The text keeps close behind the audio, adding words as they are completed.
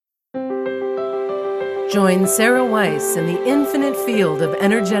Join Sarah Weiss in the infinite field of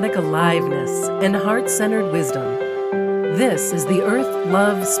energetic aliveness and heart-centered wisdom. This is the Earth,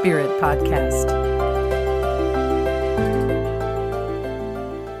 Love, Spirit podcast.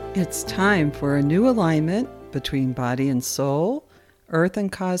 It's time for a new alignment between body and soul, earth and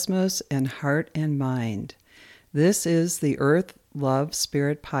cosmos, and heart and mind. This is the Earth, Love,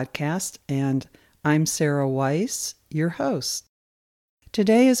 Spirit podcast, and I'm Sarah Weiss, your host.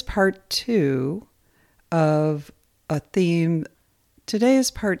 Today is part two of a theme. Today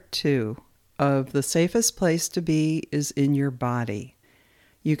is part two of the safest place to be is in your body.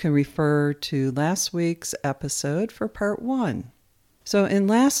 You can refer to last week's episode for part one. So in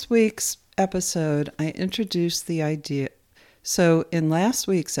last week's episode, I introduced the idea that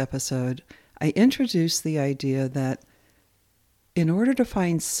in order to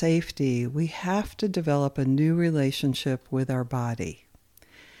find safety, we have to develop a new relationship with our body.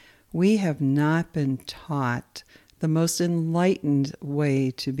 We have not been taught the most enlightened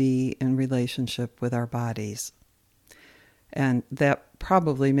way to be in relationship with our bodies. And that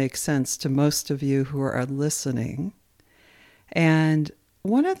probably makes sense to most of you who are listening. And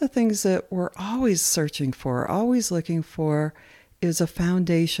one of the things that we're always searching for, always looking for, is a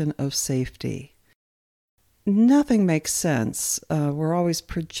foundation of safety. Nothing makes sense. We're always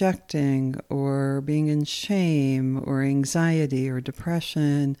projecting or being in shame or anxiety or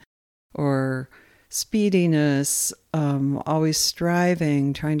depression or speediness, always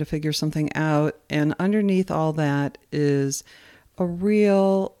striving, trying to figure something out. And underneath all that is a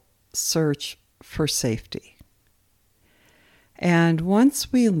real search for safety. And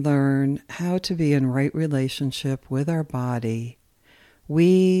once we learn how to be in right relationship with our body,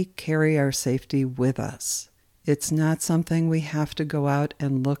 we carry our safety with us. It's not something we have to go out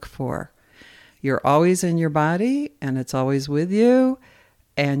and look for. You're always in your body, and it's always with you,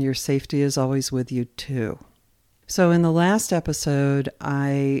 and your safety is always with you too. So in the last episode,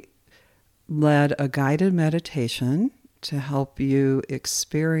 I led a guided meditation to help you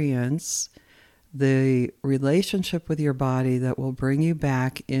experience the relationship with your body that will bring you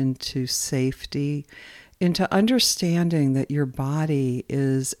back into safety, into understanding that your body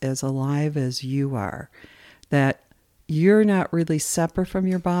is as alive as you are, that you're not really separate from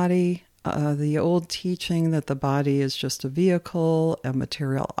your body. The old teaching that the body is just a vehicle, a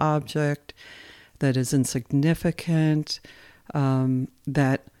material object that is insignificant,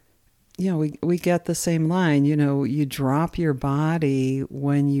 that, we get the same line, you drop your body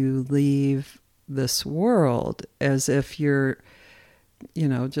when you leave this world as if you're,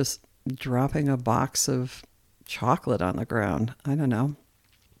 just dropping a box of chocolate on the ground. I don't know.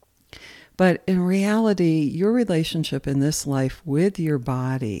 But in reality, your relationship in this life with your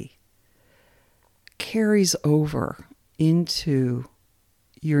body carries over into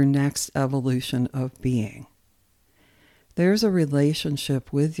your next evolution of being. There's a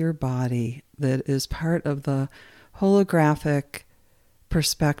relationship with your body that is part of the holographic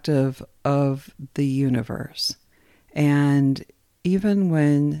perspective of the universe. And even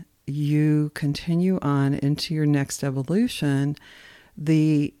when you continue on into your next evolution,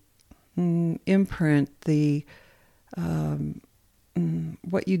 the imprint,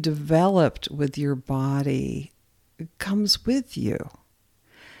 what you developed with your body comes with you.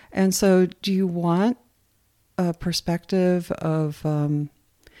 And so do you want a perspective of kind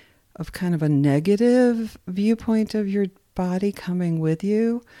of a negative viewpoint of your body coming with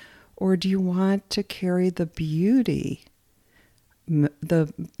you? Or do you want to carry the beauty,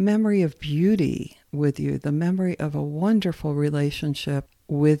 the memory of beauty with you, the memory of a wonderful relationship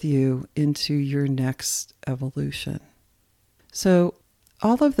with you into your next evolution? So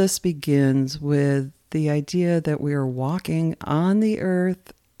all of this begins with the idea that we are walking on the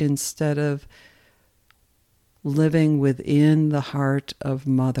earth instead of living within the heart of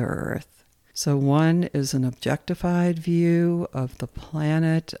Mother Earth. So one is an objectified view of the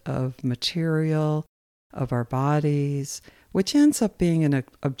planet, of material, of our bodies, which ends up being an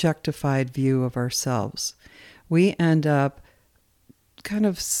objectified view of ourselves. We end up kind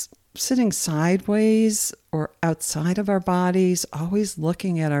of sitting sideways or outside of our bodies, always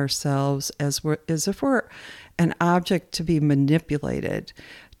looking at ourselves as if we're an object to be manipulated,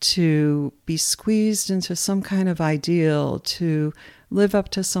 to be squeezed into some kind of ideal, to live up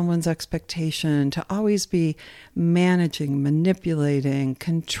to someone's expectation, to always be managing, manipulating,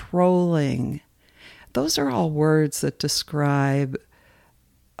 controlling. Those are all words that describe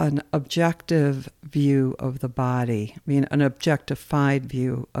an objective view of the body, an objectified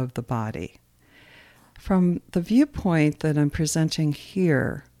view of the body. From the viewpoint that I'm presenting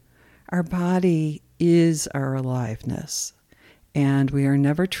here, our body is our aliveness, and we are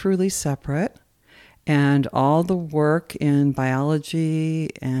never truly separate, And all the work in biology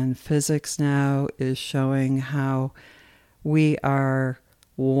and physics now is showing how we are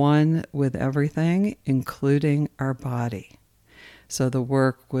one with everything, including our body. So the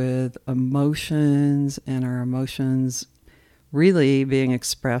work with emotions and our emotions really being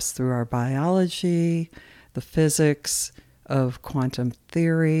expressed through our biology, the physics of quantum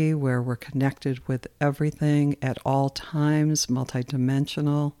theory, where we're connected with everything at all times,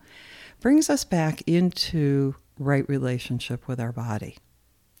 multidimensional, brings us back into right relationship with our body.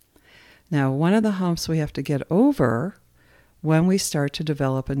 Now, one of the humps we have to get over when we start to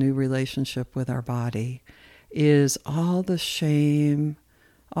develop a new relationship with our body is all the shame,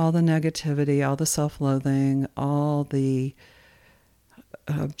 all the negativity, all the self-loathing, all the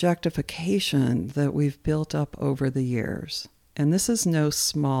objectification that we've built up over the years. And this is no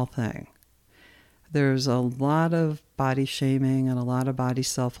small thing. There's a lot of body shaming and a lot of body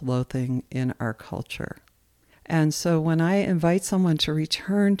self-loathing in our culture. And so when I invite someone to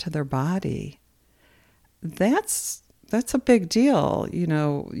return to their body, that's a big deal. You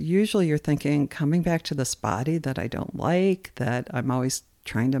know, usually you're thinking, coming back to this body that I don't like, that I'm always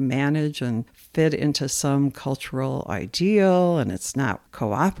trying to manage and fit into some cultural ideal, and it's not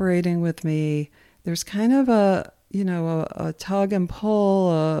cooperating with me. There's kind of a tug and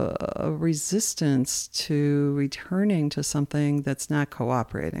pull, a resistance to returning to something that's not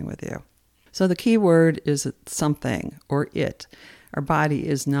cooperating with you. So the key word is something or it. Our body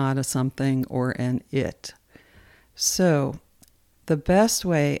is not a something or an it. So the best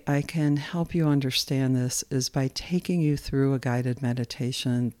way I can help you understand this is by taking you through a guided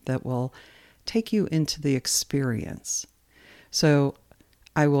meditation that will take you into the experience. So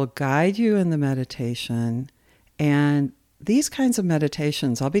I will guide you in the meditation, and these kinds of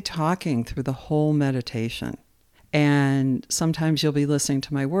meditations, I'll be talking through the whole meditation. And sometimes you'll be listening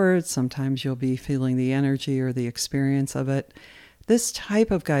to my words, sometimes you'll be feeling the energy or the experience of it. This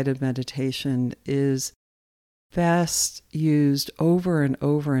type of guided meditation is best used over and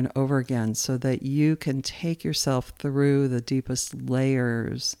over and over again so that you can take yourself through the deepest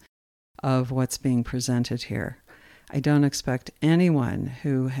layers of what's being presented here. I don't expect anyone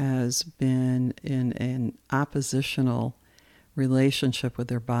who has been in an oppositional relationship with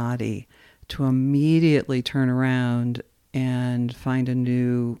their body to immediately turn around and find a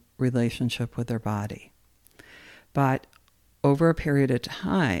new relationship with their body. But over a period of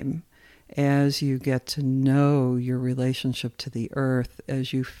time, as you get to know your relationship to the earth,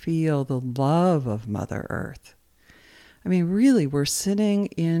 as you feel the love of Mother Earth. I mean, really, we're sitting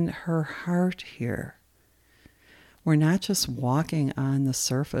in her heart here. We're not just walking on the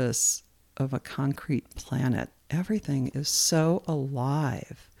surface of a concrete planet. Everything is so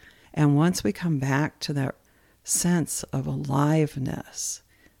alive. And once we come back to that sense of aliveness,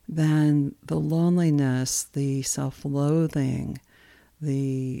 then the loneliness, the self-loathing,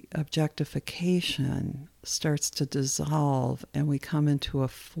 the objectification starts to dissolve, and we come into a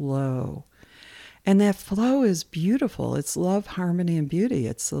flow. And that flow is beautiful. It's love, harmony, and beauty.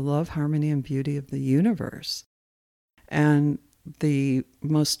 It's the love, harmony, and beauty of the universe. And the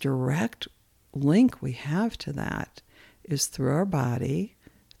most direct link we have to that is through our body,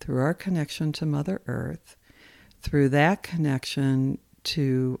 through our connection to Mother Earth, through that connection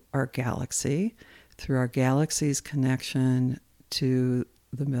to our galaxy, through our galaxy's connection to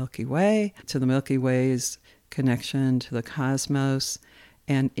the Milky Way, to the Milky Way's connection to the cosmos,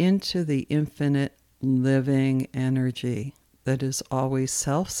 and into the infinite living energy that is always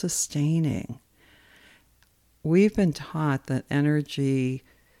self-sustaining. We've been taught that energy,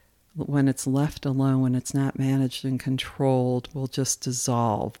 when it's left alone, when it's not managed and controlled, will just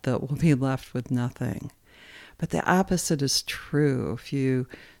dissolve, that we'll be left with nothing. But the opposite is true. If you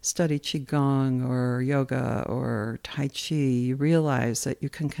study Qigong or yoga or Tai Chi, you realize that you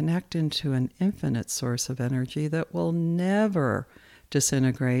can connect into an infinite source of energy that will never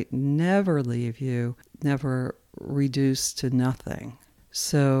disintegrate, never leave you, never reduce to nothing.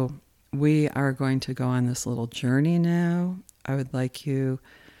 So we are going to go on this little journey now. I would like you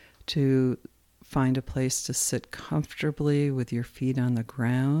to find a place to sit comfortably with your feet on the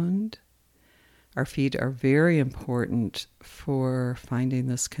ground. Our feet are very important for finding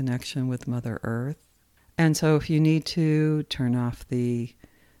this connection with Mother Earth. And so if you need to, turn off the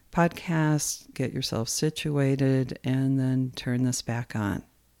podcast, get yourself situated, and then turn this back on.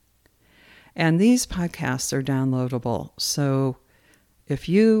 And these podcasts are downloadable. So if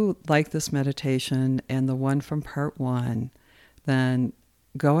you like this meditation and the one from part 1, then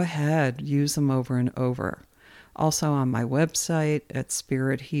go ahead, use them over and over. Also on my website at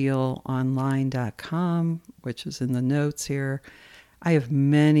spirithealonline.com, which is in the notes here, I have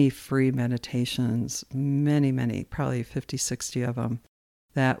many free meditations, many, probably 50, 60 of them,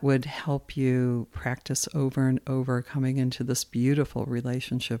 that would help you practice over and over coming into this beautiful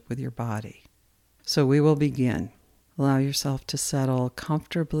relationship with your body. So we will begin. Allow yourself to settle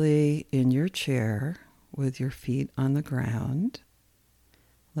comfortably in your chair with your feet on the ground.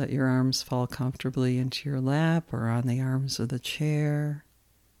 Let your arms fall comfortably into your lap or on the arms of the chair.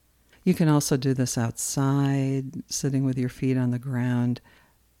 You can also do this outside, sitting with your feet on the ground.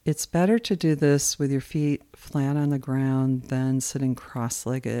 It's better to do this with your feet flat on the ground than sitting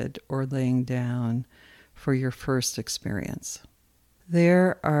cross-legged or laying down for your first experience.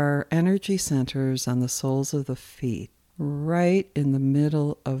 There are energy centers on the soles of the feet, right in the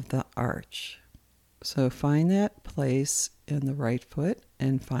middle of the arch. So find that place in the right foot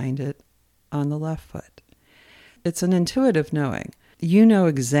and find it on the left foot. It's an intuitive knowing. You know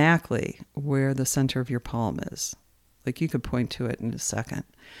exactly where the center of your palm is. Like you could point to it in a second.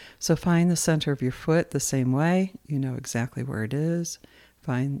 So find the center of your foot the same way. You know exactly where it is.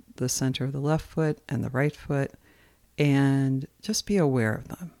 Find the center of the left foot and the right foot and just be aware of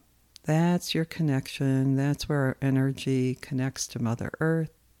them. That's your connection. That's where our energy connects to Mother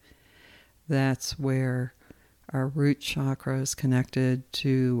Earth. That's where our root chakra is connected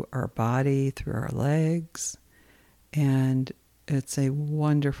to our body through our legs. And it's a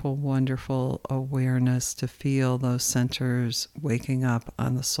wonderful, wonderful awareness to feel those centers waking up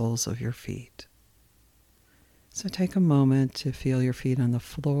on the soles of your feet. So take a moment to feel your feet on the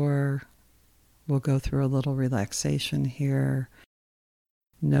floor. We'll go through a little relaxation here.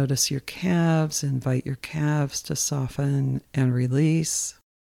 Notice your calves. Invite your calves to soften and release.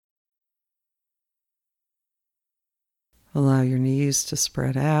 Allow your knees to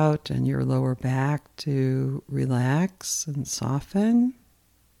spread out and your lower back to relax and soften.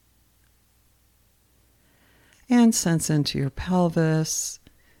 And sense into your pelvis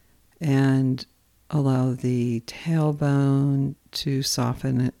and allow the tailbone to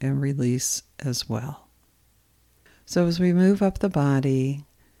soften and release as well. So as we move up the body,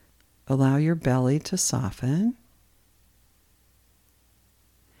 allow your belly to soften.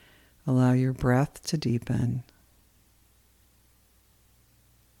 Allow your breath to deepen.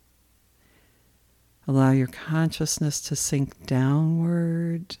 Allow your consciousness to sink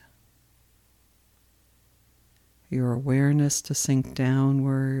downward, your awareness to sink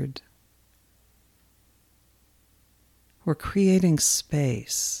downward. We're creating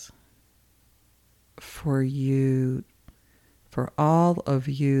space for you, for all of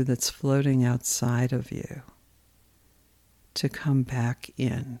you that's floating outside of you, to come back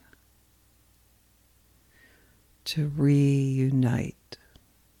in, to reunite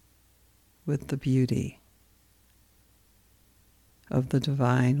with the beauty of the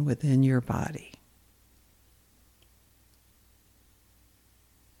divine within your body.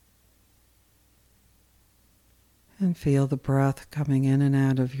 And feel the breath coming in and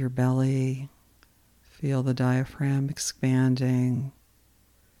out of your belly. Feel the diaphragm expanding.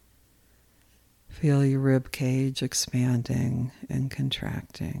 Feel your rib cage expanding and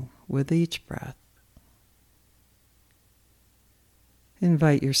contracting with each breath.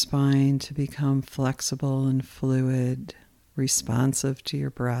 Invite your spine to become flexible and fluid, responsive to your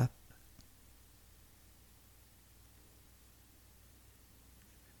breath.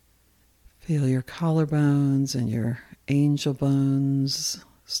 Feel your collarbones and your angel bones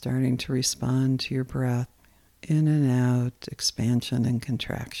starting to respond to your breath, in and out, expansion and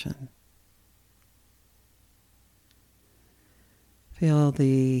contraction. Feel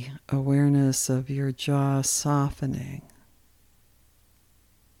the awareness of your jaw softening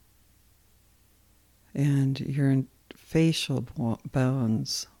and your facial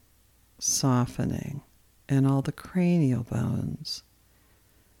bones softening and all the cranial bones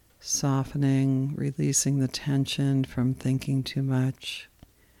softening, releasing the tension from thinking too much.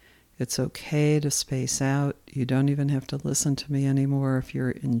 It's okay to space out. You don't even have to listen to me anymore if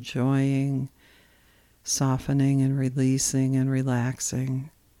you're enjoying softening and releasing and relaxing.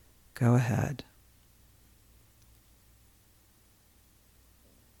 Go ahead.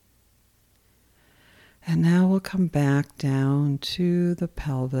 And now we'll come back down to the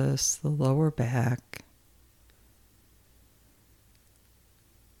pelvis, the lower back.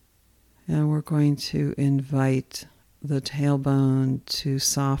 And we're going to invite the tailbone to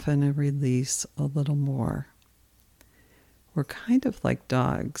soften and release a little more. We're kind of like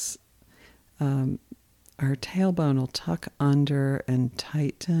dogs. Our tailbone will tuck under and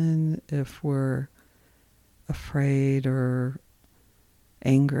tighten if we're afraid or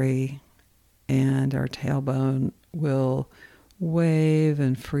angry, and our tailbone will wave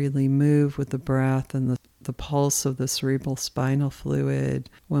and freely move with the breath, and the the pulse of the cerebral spinal fluid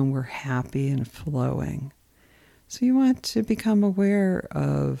when we're happy and flowing. So you want to become aware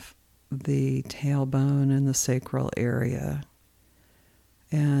of the tailbone and the sacral area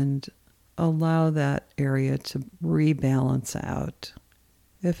and allow that area to rebalance out.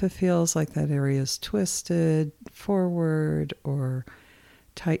 If it feels like that area is twisted forward or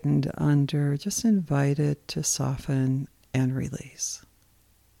tightened under, just invite it to soften and release.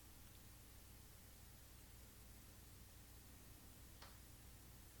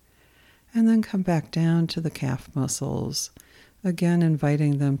 And then come back down to the calf muscles, again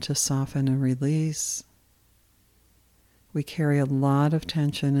inviting them to soften and release. We carry a lot of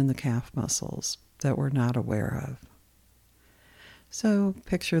tension in the calf muscles that we're not aware of. So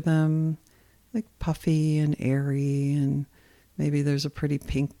picture them like puffy and airy, and maybe there's a pretty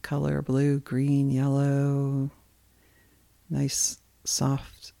pink color, blue, green, yellow, nice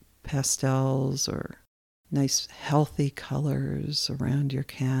soft pastels or nice healthy colors around your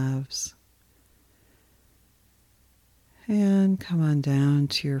calves. And come on down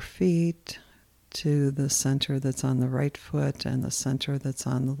to your feet, to the center that's on the right foot and the center that's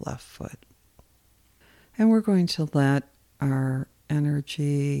on the left foot. And we're going to let our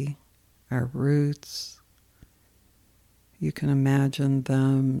energy, our roots, you can imagine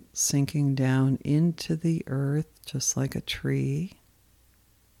them sinking down into the earth just like a tree.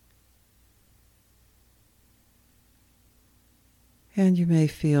 And you may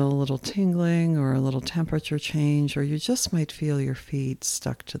feel a little tingling or a little temperature change, or you just might feel your feet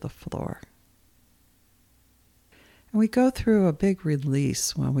stuck to the floor. And we go through a big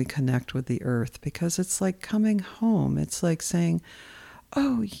release when we connect with the earth, because it's like coming home. It's like saying,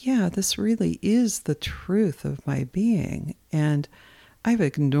 oh yeah, this really is the truth of my being. And I've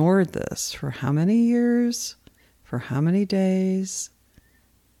ignored this for how many years, for how many days,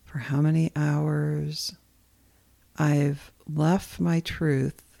 for how many hours. I've left my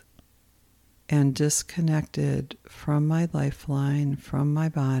truth and disconnected from my lifeline, from my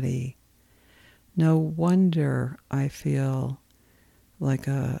body. No wonder I feel like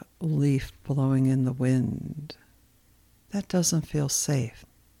a leaf blowing in the wind. That doesn't feel safe.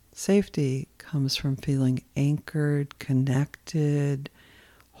 Safety comes from feeling anchored, connected,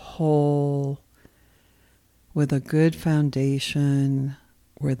 whole, with a good foundation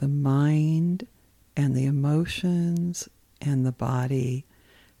where the mind and the emotions and the body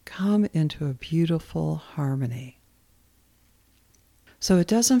come into a beautiful harmony. So it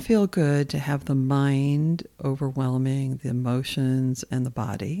doesn't feel good to have the mind overwhelming the emotions and the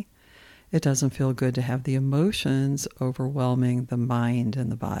body. It doesn't feel good to have the emotions overwhelming the mind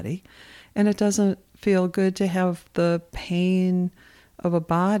and the body. And it doesn't feel good to have the pain of a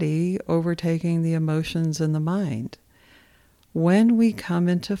body overtaking the emotions and the mind. When we come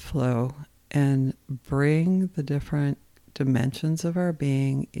into flow and bring the different dimensions of our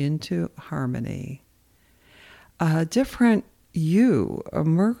being into harmony, a different you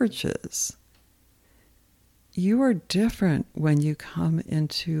emerges. You are different when you come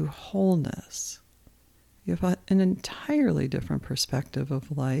into wholeness. You have an entirely different perspective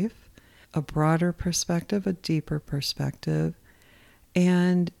of life, a broader perspective, a deeper perspective,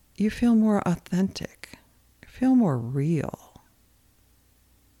 and you feel more authentic, you feel more real.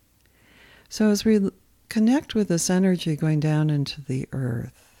 So as we connect with this energy going down into the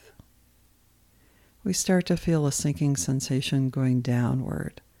earth, we start to feel a sinking sensation going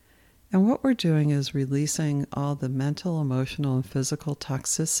downward. And what we're doing is releasing all the mental, emotional, and physical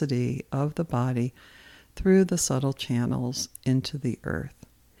toxicity of the body through the subtle channels into the earth.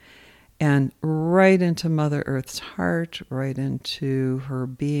 And right into Mother Earth's heart, right into her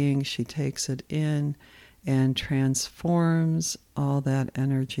being, she takes it in and transforms all that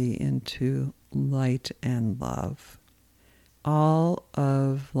energy into light and love. All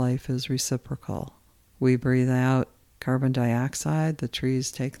of life is reciprocal. We breathe out carbon dioxide, the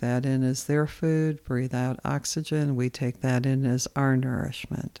trees take that in as their food, breathe out oxygen, we take that in as our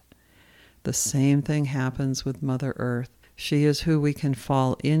nourishment. The same thing happens with Mother Earth. She is who we can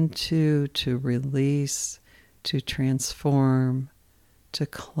fall into to release, to transform, to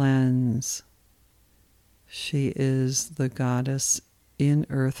cleanse. She is the goddess in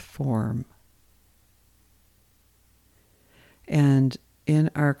earth form. And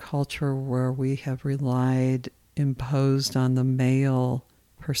in our culture where we have imposed on the male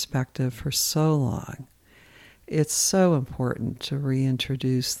perspective for so long, it's so important to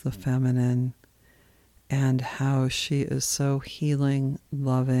reintroduce the feminine and how she is so healing,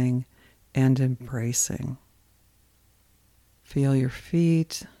 loving, and embracing. Feel your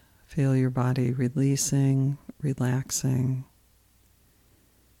feet, feel your body releasing, relaxing.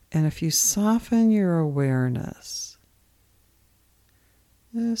 And if you soften your awareness,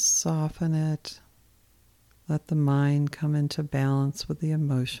 just soften it. Let the mind come into balance with the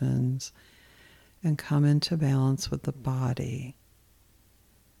emotions and come into balance with the body.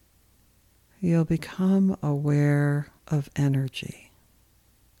 You'll become aware of energy.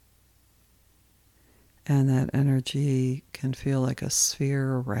 And that energy can feel like a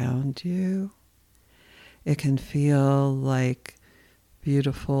sphere around you. It can feel like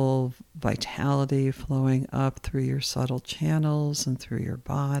beautiful vitality flowing up through your subtle channels and through your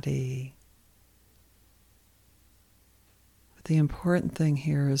body. But the important thing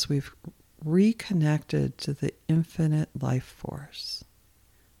here is we've reconnected to the infinite life force,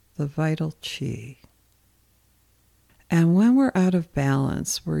 the vital chi. And when we're out of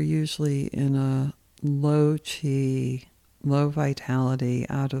balance, we're usually in a low chi, low vitality,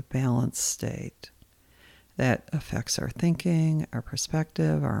 out of balance state. That affects our thinking, our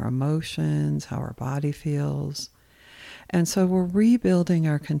perspective, our emotions, how our body feels. And so we're rebuilding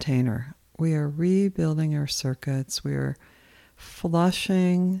our container. We are rebuilding our circuits. We are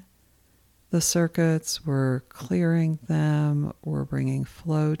flushing the circuits. We're clearing them. We're bringing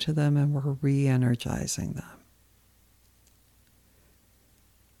flow to them, and we're re-energizing them.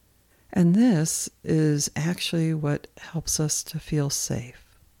 And this is actually what helps us to feel safe.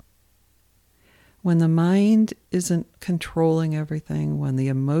 When the mind isn't controlling everything, when the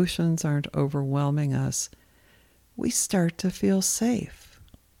emotions aren't overwhelming us, we start to feel safe.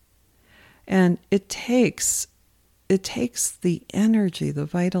 And it takes the energy, the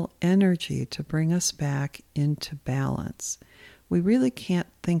vital energy, to bring us back into balance. We really can't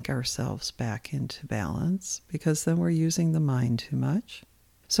think ourselves back into balance because then we're using the mind too much.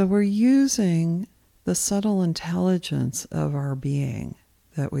 So we're using the subtle intelligence of our being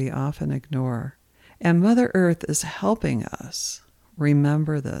that we often ignore. And Mother Earth is helping us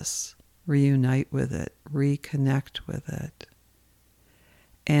remember this, reunite with it, reconnect with it,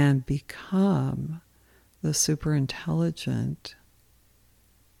 and become the super intelligent,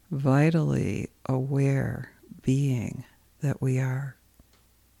 vitally aware being that we are.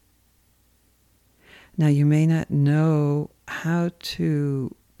 Now, you may not know how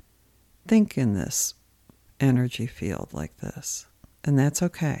to think in this energy field like this, and that's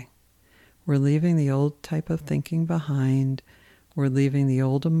okay. We're leaving the old type of thinking behind. We're leaving the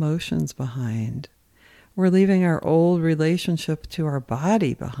old emotions behind. We're leaving our old relationship to our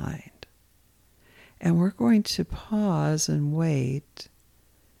body behind. And we're going to pause and wait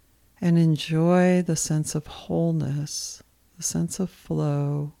and enjoy the sense of wholeness, the sense of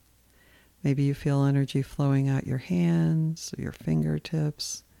flow. Maybe you feel energy flowing out your hands or your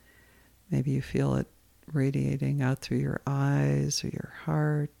fingertips. Maybe you feel it radiating out through your eyes or your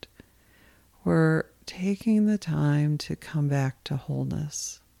heart. We're taking the time to come back to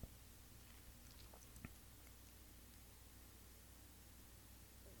wholeness.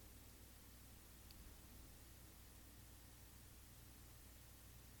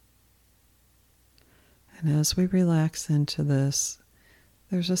 And as we relax into this,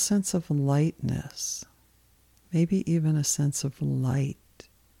 there's a sense of lightness, maybe even a sense of light.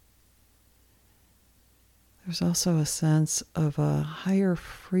 There's also a sense of a higher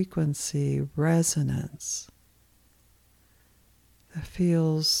frequency resonance that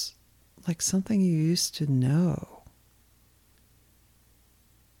feels like something you used to know.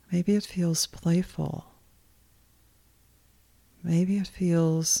 Maybe it feels playful. Maybe it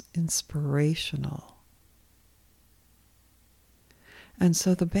feels inspirational. And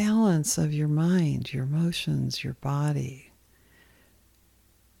so the balance of your mind, your emotions, your body,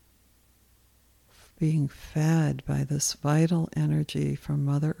 being fed by this vital energy from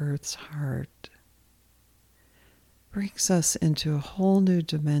Mother Earth's heart, brings us into a whole new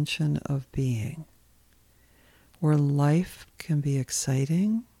dimension of being, where life can be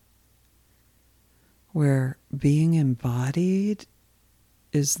exciting, where being embodied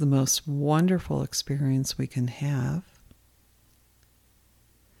is the most wonderful experience we can have.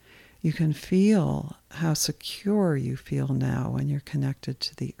 You can feel how secure you feel now when you're connected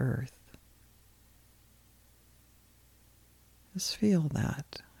to the earth. Just feel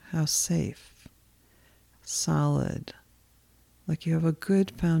that, how safe, solid, like you have a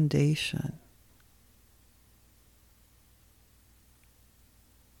good foundation.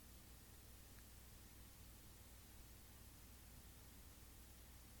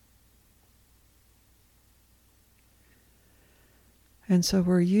 And so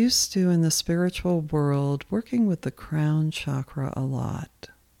we're used to, in the spiritual world, working with the crown chakra a lot.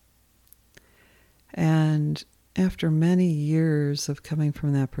 And after many years of coming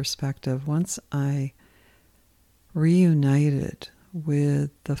from that perspective, once I reunited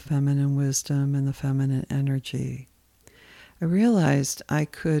with the feminine wisdom and the feminine energy, I realized I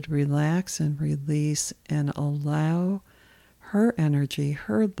could relax and release and allow her energy,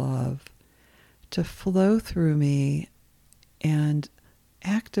 her love, to flow through me and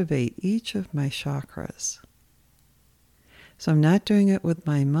activate each of my chakras. So I'm not doing it with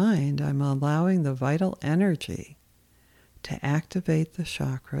my mind. I'm allowing the vital energy to activate the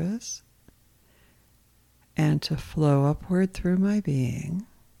chakras and to flow upward through my being,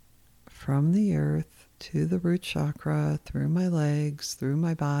 from the earth to the root chakra, through my legs, through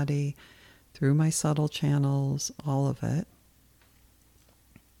my body, through my subtle channels, all of it.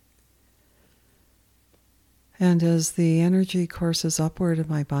 And as the energy courses upward in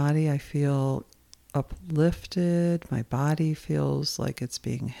my body, I feel uplifted. My body feels like it's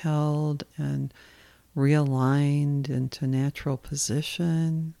being held and realigned into natural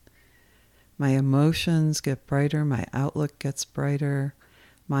position. My emotions get brighter. My outlook gets brighter.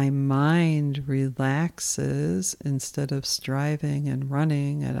 My mind relaxes. Instead of striving and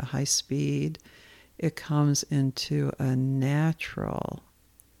running at a high speed, it comes into a natural,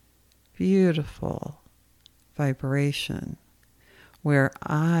 beautiful vibration where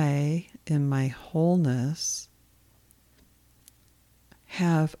I, in my wholeness,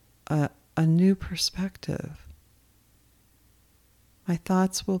 have a new perspective. My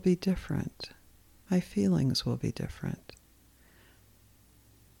thoughts will be different. My feelings will be different.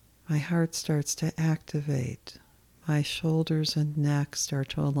 My heart starts to activate. My shoulders and neck start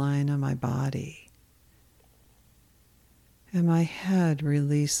to align on my body. And my head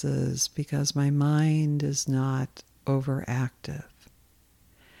releases because my mind is not overactive.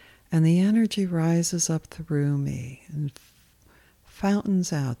 And the energy rises up through me and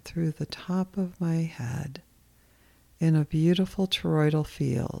fountains out through the top of my head in a beautiful toroidal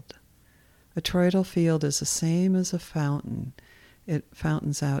field. A toroidal field is the same as a fountain. It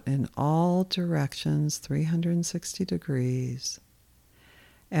fountains out in all directions, 360 degrees,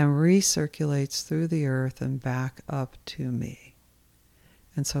 and recirculates through the earth and back up to me.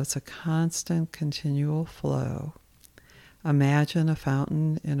 And so it's a constant, continual flow. Imagine a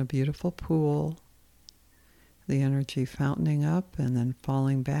fountain in a beautiful pool, the energy fountaining up and then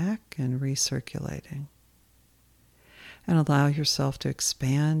falling back and recirculating. And allow yourself to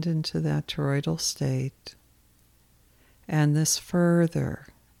expand into that toroidal state. And this further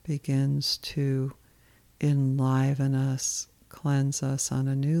begins to enliven us, cleanse us on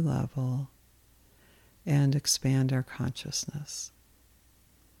a new level, and expand our consciousness.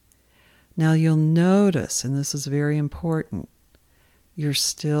 Now you'll notice, and this is very important, you're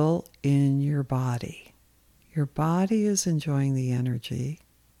still in your body. Your body is enjoying the energy.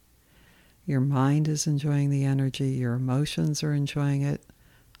 Your mind is enjoying the energy. Your emotions are enjoying it.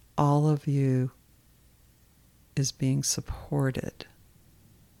 All of you is being supported.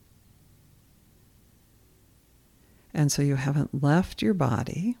 And so you haven't left your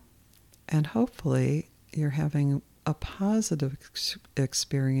body, and hopefully you're having a positive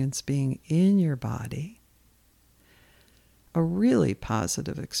experience being in your body, a really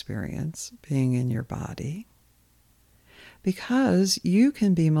positive experience being in your body, because you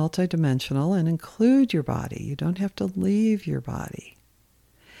can be multidimensional and include your body. You don't have to leave your body.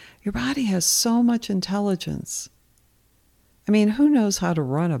 Your body has so much intelligence. I mean, who knows how to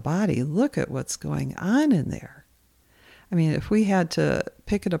run a body? Look at what's going on in there. I mean, if we had to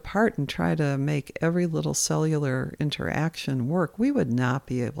pick it apart and try to make every little cellular interaction work, we would not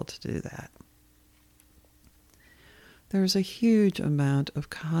be able to do that. There's a huge amount of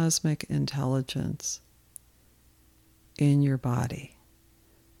cosmic intelligence in your body.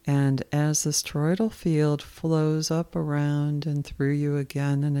 And as this toroidal field flows up around and through you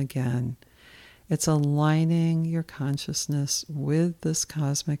again and again, it's aligning your consciousness with this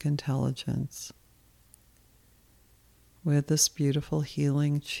cosmic intelligence, with this beautiful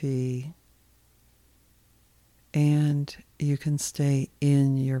healing chi, and you can stay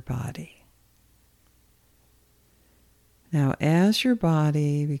in your body. Now, as your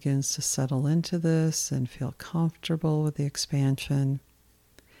body begins to settle into this and feel comfortable with the expansion,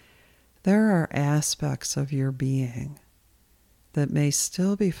 there are aspects of your being that may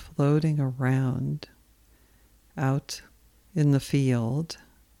still be floating around out in the field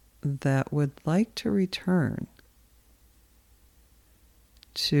that would like to return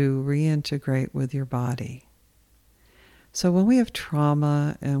to reintegrate with your body. So when we have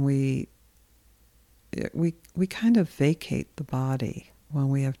trauma and we kind of vacate the body when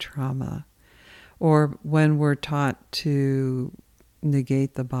we have trauma, or when we're taught to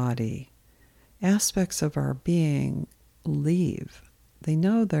negate the body, aspects of our being leave. They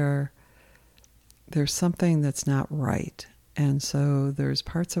know there's something that's not right, And so there's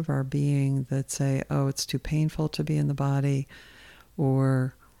parts of our being that say, oh, it's too painful to be in the body,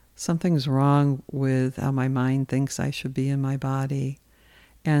 or something's wrong with how my mind thinks I should be in my body.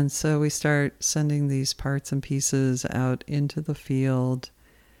 And so we start sending these parts and pieces out into the field,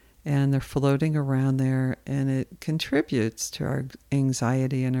 and they're floating around there, and it contributes to our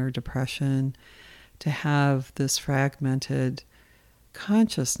anxiety and our depression to have this fragmented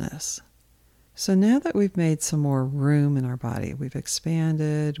consciousness. So now that we've made some more room in our body, we've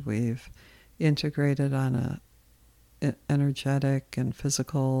expanded, we've integrated on an energetic and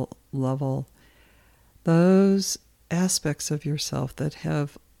physical level, those aspects of yourself that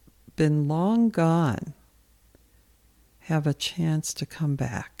have been long gone have a chance to come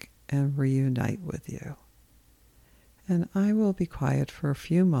back and reunite with you. And I will be quiet for a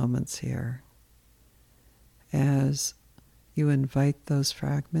few moments here as you invite those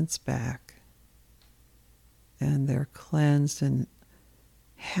fragments back, and they're cleansed and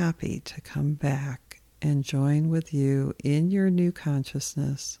happy to come back and join with you in your new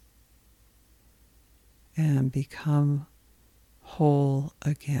consciousness and become whole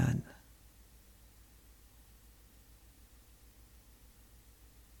again.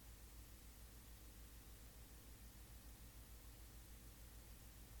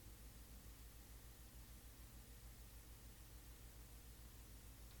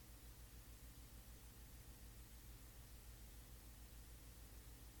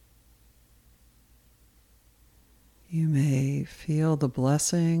 You may feel the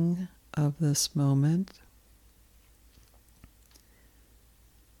blessing of this moment,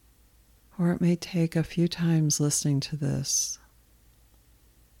 or it may take a few times listening to this,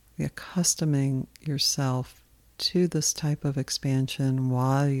 accustoming yourself to this type of expansion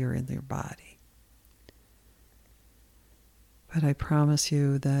while you're in your body. But I promise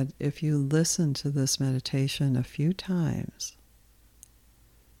you that if you listen to this meditation a few times,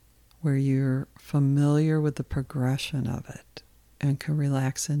 where you're familiar with the progression of it and can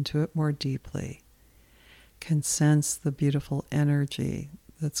relax into it more deeply, can sense the beautiful energy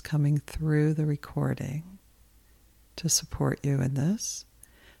that's coming through the recording to support you in this,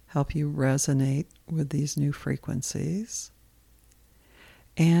 help you resonate with these new frequencies.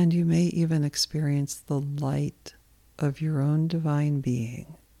 And you may even experience the light of your own divine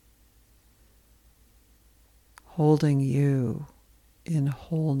being holding you in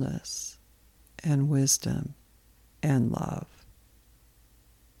wholeness and wisdom and love.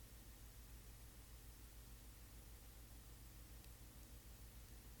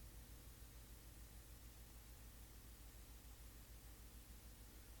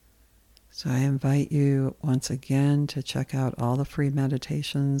 So I invite you once again to check out all the free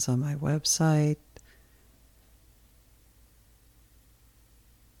meditations on my website.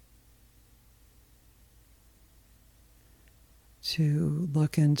 To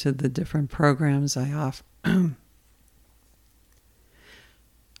look into the different programs I offer.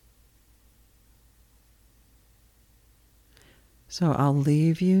 So I'll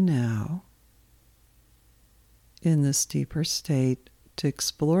leave you now in this deeper state to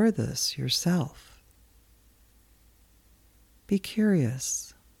explore this yourself. Be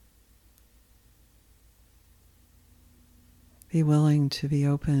curious. Be willing to be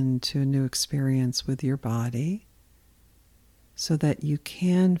open to a new experience with your body, so that you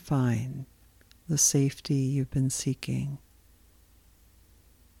can find the safety you've been seeking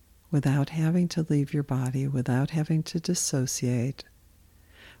without having to leave your body, without having to dissociate,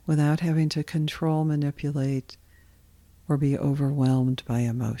 without having to control, manipulate, or be overwhelmed by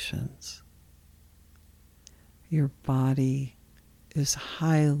emotions. Your body is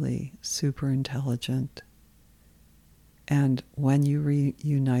highly super intelligent, and when you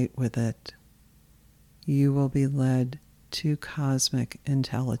reunite with it, you will be led to cosmic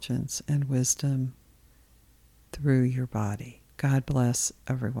intelligence and wisdom through your body. God bless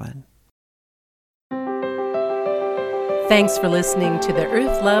everyone. Thanks for listening to the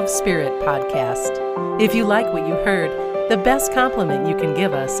Earth Love Spirit podcast. If you like what you heard, the best compliment you can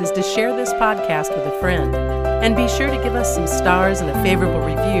give us is to share this podcast with a friend. And be sure to give us some stars and a favorable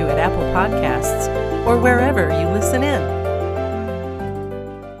review at Apple Podcasts or wherever you listen in.